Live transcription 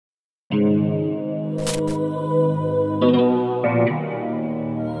Welcome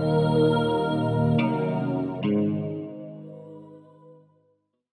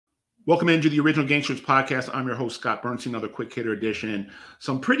into the Original Gangsters podcast. I'm your host, Scott Burnstein, another quick hitter edition.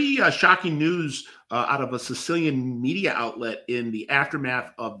 Some pretty shocking news out of a Sicilian media outlet in the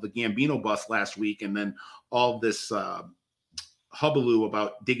aftermath of the Gambino bust last week, and then all this hullabaloo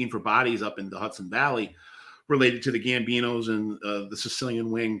about digging for bodies up in the Hudson Valley related to the Gambinos and the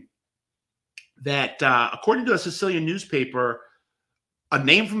Sicilian wing. That, according to a Sicilian newspaper, a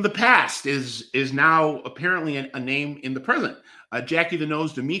name from the past is now apparently a name in the present. Jackie the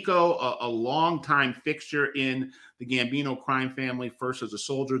Nose D'Amico, a longtime fixture in the Gambino crime family, first as a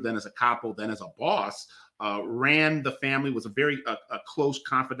soldier, then as a capo, then as a boss, ran the family, was a very close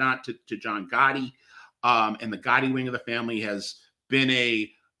confidant to John Gotti. And the Gotti wing of the family has been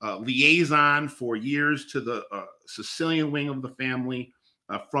a liaison for years to the Sicilian wing of the family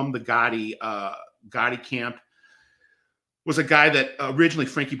from the Gotti camp. Was a guy that originally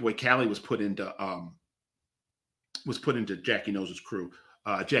Frankie Boy Cali was put into Jackie Nose's crew.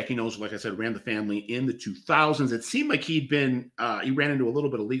 Jackie Nose, like I said, ran the family in the 2000s. It seemed like he ran into a little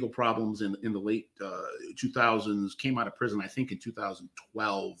bit of legal problems in the late 2000s, came out of prison, I think, in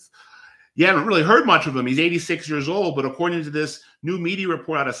 2012. You haven't really heard much of him. He's 86 years old, but according to this new media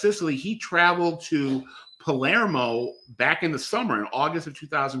report out of Sicily, he traveled to Palermo back in the summer, in August of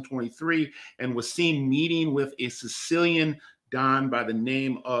 2023, and was seen meeting with a Sicilian don by the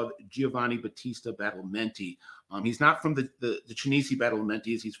name of Giovanni Battista Badalamenti. He's not from the Cinisi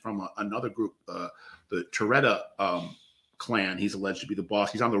Badalamentis. He's from another group, the Torretta clan. He's alleged to be the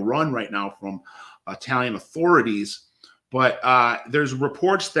boss. He's on the run right now from Italian authorities. But there's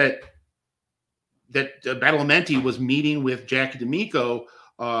reports that Badalamenti was meeting with Jackie D'Amico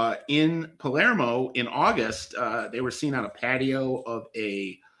in Palermo in August. They were seen on a patio of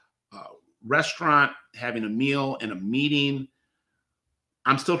a restaurant having a meal and a meeting.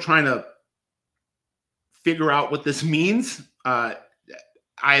 I'm still trying to figure out what this means. I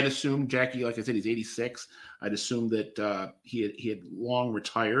had assumed Jackie, like I said, he's 86. I'd assumed that he had long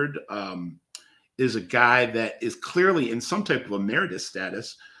retired. Is a guy that is clearly in some type of emeritus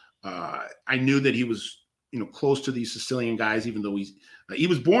status. I knew that he was, close to these Sicilian guys, even though he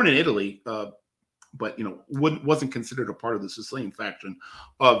was born in Italy, but wasn't considered a part of the Sicilian faction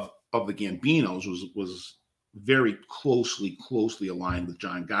of the Gambinos. Was very closely aligned with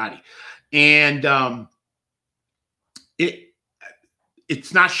John Gotti, and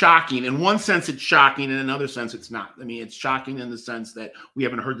it's not shocking. In one sense, it's shocking. In another sense, it's not. I mean, it's shocking in the sense that we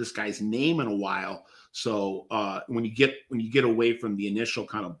haven't heard this guy's name in a while. So when you get away from the initial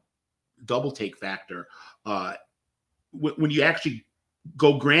kind of double take factor, when you actually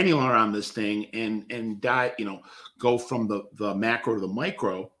go granular on this thing and go from the macro to the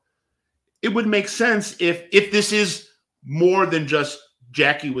micro, it would make sense if this is more than just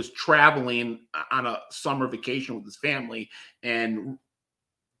Jackie was traveling on a summer vacation with his family and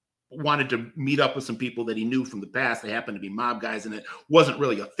wanted to meet up with some people that he knew from the past. They happened to be mob guys, and it wasn't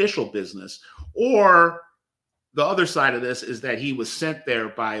really official business. Or the other side of this is that he was sent there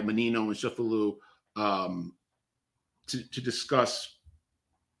by Menino and Shifalou to discuss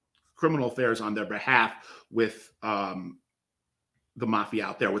criminal affairs on their behalf with the Mafia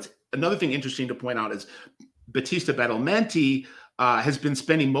out there. What's another thing interesting to point out is Battista Badalamenti has been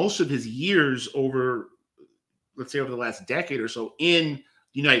spending most of his years over the last decade or so in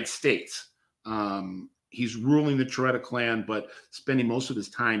the United States. He's ruling the Torretta clan, but spending most of his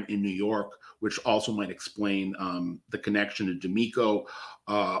time in New York, which also might explain the connection to D'Amico.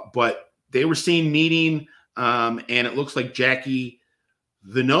 But they were seen meeting, and it looks like Jackie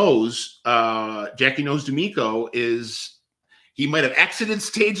Nose D'Amico he might have exited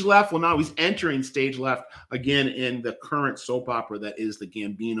stage left. Well, now he's entering stage left again in the current soap opera that is the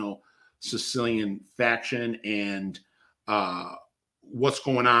Gambino Sicilian faction. And what's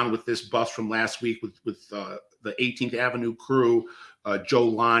going on with this bust from last week with the 18th Avenue crew, Joe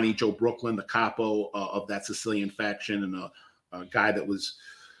Lonnie, Joe Brooklyn, the capo of that Sicilian faction, and a guy that was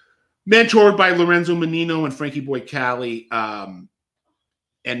mentored by Lorenzo Menino and Frankie Boy Cali,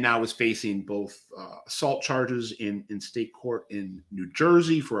 and now is facing both assault charges in state court in New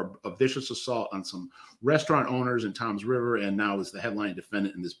Jersey for a vicious assault on some restaurant owners in Toms River, and now is the headline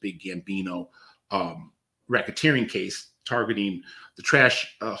defendant in this big Gambino racketeering case targeting the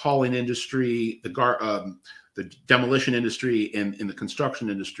trash hauling industry, the demolition industry, and the construction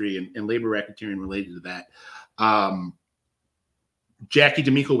industry, and labor racketeering related to that. Jackie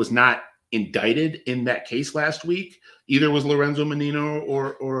D'Amico was not indicted in that case last week. Either was Lorenzo Menino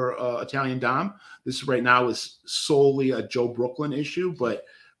or Italian Dom. This right now is solely a Joe Brooklyn issue, but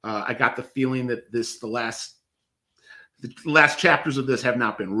I got the feeling that the last chapters of this have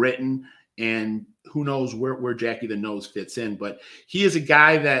not been written, and who knows where Jackie the Nose fits in. But he is a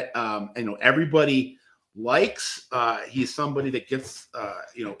guy that everybody likes. He's somebody that gets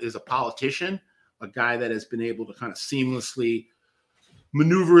is a politician, a guy that has been able to kind of seamlessly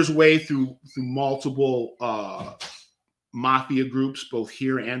maneuver his way through multiple mafia groups, both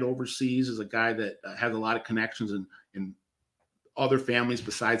here and overseas. Is a guy that has a lot of connections in other families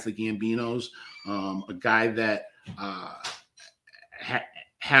besides the Gambinos. A guy that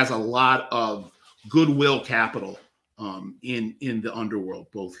has a lot of goodwill capital in the underworld,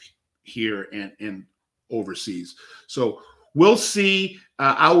 both here and overseas. So we'll see.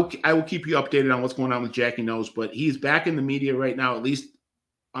 I will keep you updated on what's going on with Jackie Nose, but he's back in the media right now, at least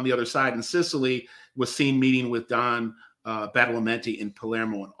on the other side in Sicily. Was seen meeting with Don Badalamenti in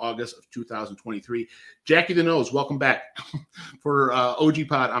Palermo in August of 2023. Jackie the Nose, welcome back. For OG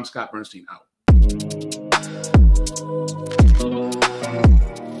Pod, I'm Scott Burnstein, out.